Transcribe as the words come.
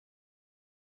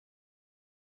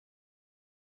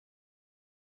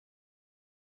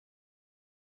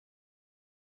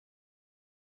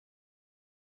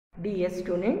Dear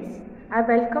students, I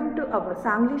welcome to our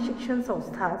Sangli Shikshan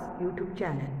Sanstha's YouTube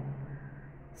channel.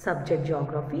 Subject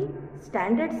Geography,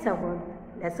 Standard 7,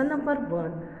 Lesson number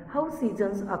 1, How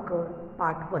Seasons Occur,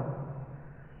 Part 1.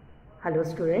 Hello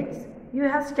students, you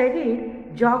have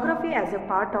studied Geography as a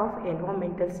part of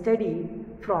environmental study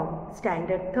from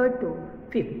Standard 3rd to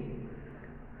 5th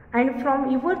and from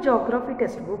your Geography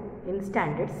textbook in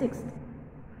Standard 6th.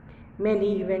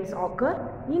 Many events occur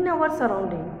in our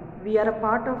surrounding. We are a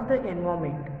part of the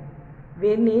environment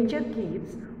where nature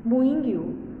keeps moving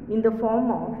you in the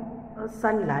form of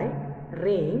sunlight,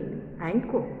 rain and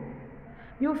cold.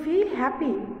 You feel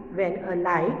happy when a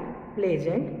light,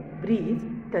 pleasant breeze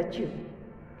touch you.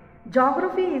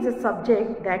 Geography is a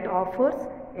subject that offers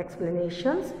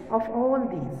explanations of all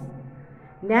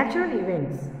these natural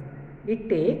events. It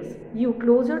takes you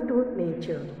closer to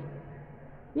nature.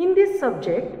 In this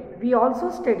subject, we also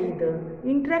study the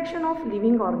interaction of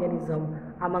living organisms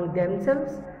among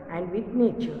themselves and with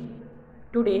nature.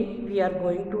 Today, we are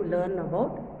going to learn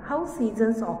about how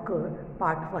seasons occur,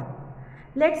 part 1.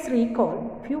 Let's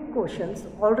recall few questions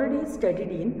already studied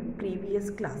in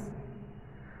previous class.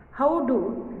 How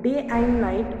do day and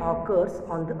night occurs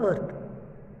on the earth?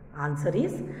 Answer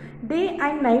is, day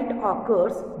and night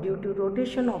occurs due to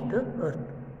rotation of the earth.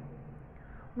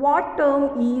 What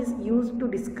term is used to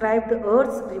describe the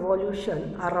earth's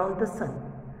revolution around the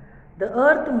sun? The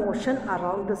earth's motion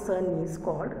around the sun is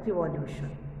called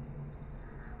revolution.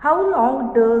 How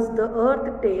long does the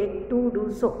earth take to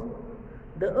do so?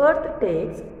 The earth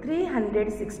takes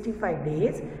 365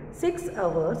 days, 6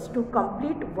 hours to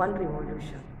complete one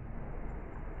revolution.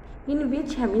 In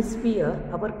which hemisphere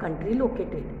our country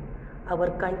located? Our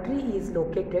country is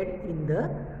located in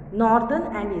the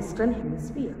northern and eastern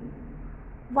hemisphere.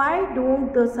 Why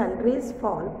don't the sun rays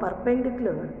fall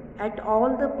perpendicular at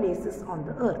all the places on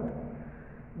the earth?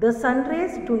 The sun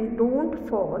rays don't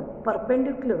fall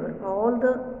perpendicular all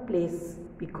the places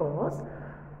because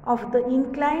of the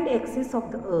inclined axis of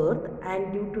the earth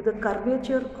and due to the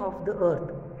curvature of the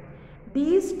earth.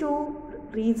 These two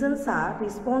reasons are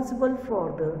responsible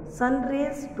for the sun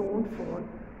rays don't fall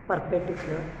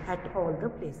perpendicular at all the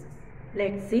places.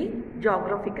 Let's see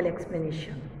geographical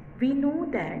explanation. We know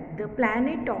that the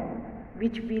planet on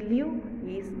which we live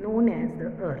is known as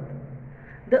the earth.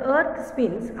 The earth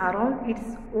spins around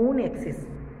its own axis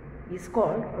is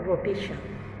called rotation.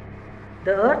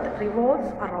 The earth revolves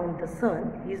around the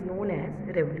sun is known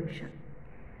as revolution.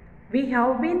 We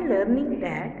have been learning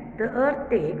that the earth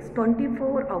takes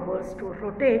 24 hours to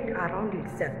rotate around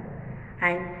itself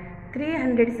and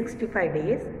 365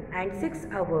 days and 6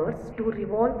 hours to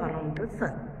revolve around the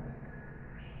sun.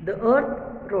 The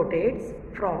earth rotates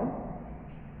from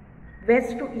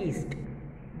west to east.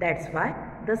 That's why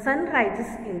the sun rises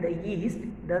in the east,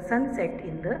 the sun sets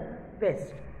in the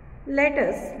west. Let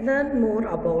us learn more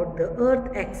about the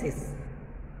earth axis.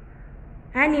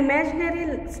 An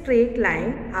imaginary straight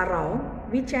line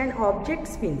around which an object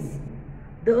spins.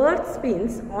 The earth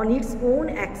spins on its own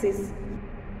axis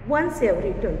once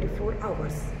every 24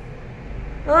 hours.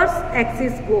 Earth's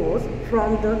axis goes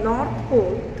from the North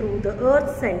Pole through the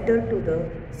Earth's center to the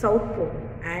South Pole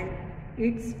and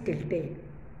it's tilted.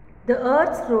 The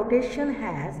Earth's rotation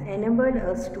has enabled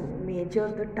us to measure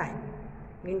the time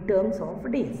in terms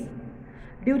of days.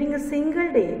 During a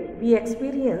single day, we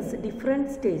experience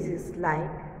different stages like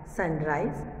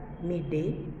sunrise,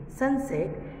 midday, sunset,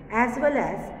 as well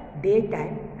as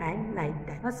daytime and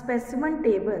nighttime. A specimen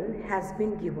table has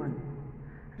been given.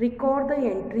 Record the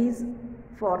entries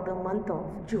for the month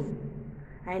of June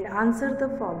and answer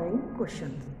the following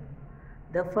questions.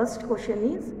 The first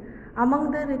question is, among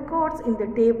the records in the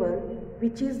table,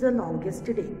 which is the longest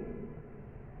day?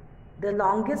 The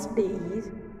longest day is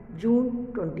June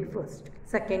 21st.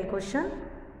 Second question,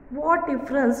 what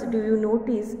difference do you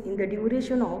notice in the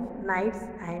duration of nights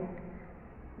and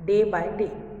day by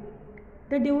day?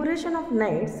 The duration of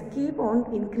nights keep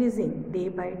on increasing day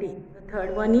by day. The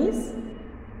third one is,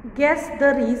 guess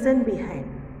the reason behind.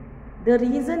 The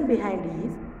reason behind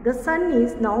is the sun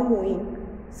is now moving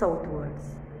southwards.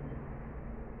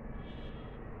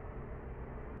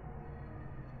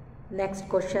 Next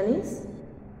question is,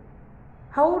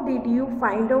 how did you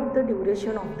find out the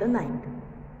duration of the night?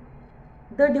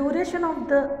 The duration of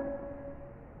the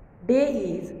day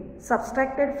is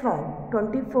subtracted from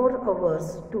 24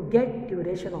 hours to get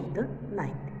duration of the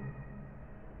night.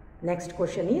 Next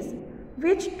question is,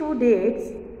 which two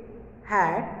dates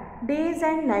had days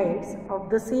and nights of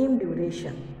the same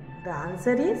duration? The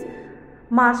answer is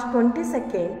March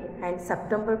 22nd and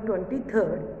September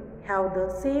 23rd have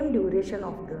the same duration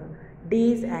of the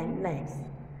days and nights.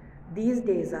 These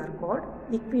days are called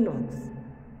equinox.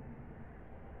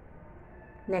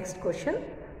 Next question.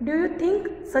 Do you think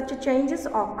such changes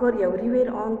occur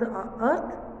everywhere on the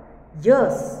earth?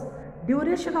 Yes.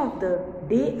 Duration of the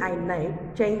day and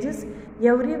night changes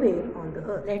everywhere on the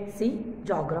earth. Let's see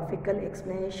geographical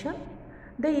explanation.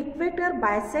 The equator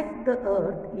bisects the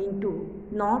earth into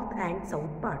north and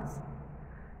south parts.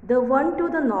 The one to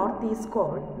the north is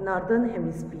called northern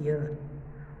hemisphere,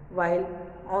 while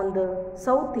on the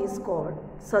south is called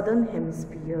southern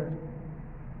hemisphere.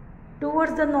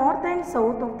 Towards the north and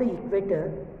south of the equator,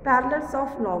 parallels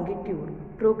of longitude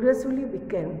progressively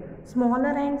become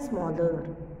smaller and smaller.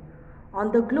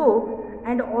 On the globe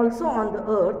and also on the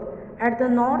earth, at the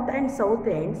north and south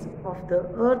ends of the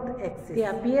earth axis, they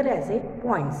appear as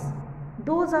points.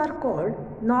 Those are called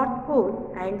North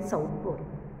Pole and South Pole.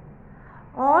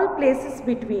 All places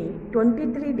between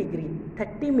 23 degrees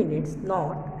 30 minutes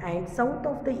north and south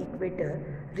of the equator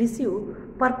receive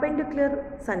perpendicular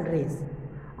sun rays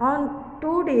on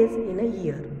 2 days in a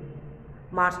year,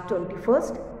 March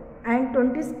 21st and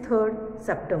 23rd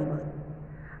September.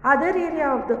 Other area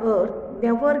of the earth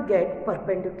never get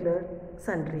perpendicular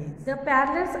sun rays. The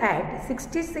parallels at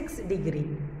 66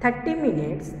 degree 30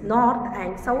 minutes north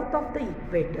and south of the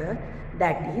equator,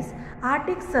 that is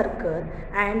Arctic Circle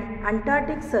and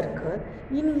Antarctic Circle,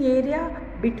 in area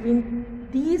between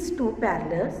these two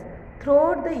parallels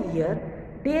throughout the year,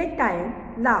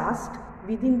 daytime lasts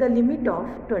within the limit of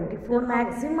 24 hours. The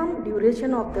maximum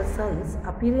duration of the sun's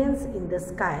appearance in the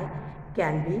sky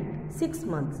can be 6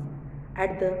 months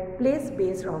at the place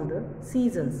based on the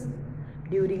seasons.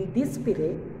 During this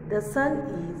period, the sun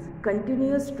is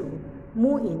continuous to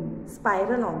move in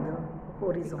spiral on the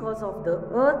horizon because of the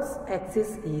Earth's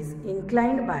axis is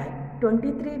inclined by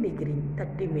 23 degree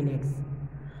 30 minutes.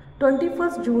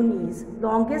 21st June is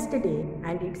longest day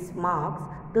and it marks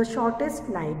the shortest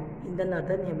night in the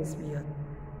northern hemisphere,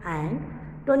 and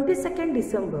 22nd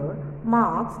December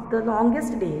marks the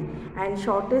longest day and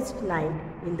shortest night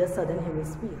in the southern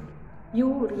hemisphere.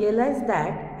 You realize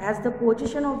that as the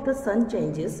position of the sun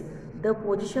changes, the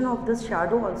position of the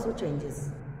shadow also changes.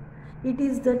 It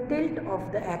is the tilt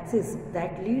of the axis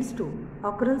that leads to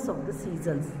occurrence of the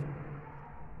seasons.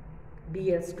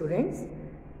 Dear students,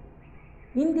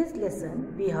 in this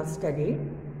lesson we have studied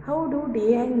how do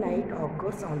day and night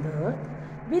occurs on the earth,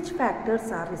 which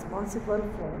factors are responsible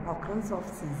for occurrence of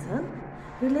season,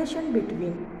 relation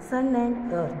between sun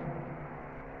and earth.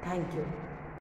 Thank you.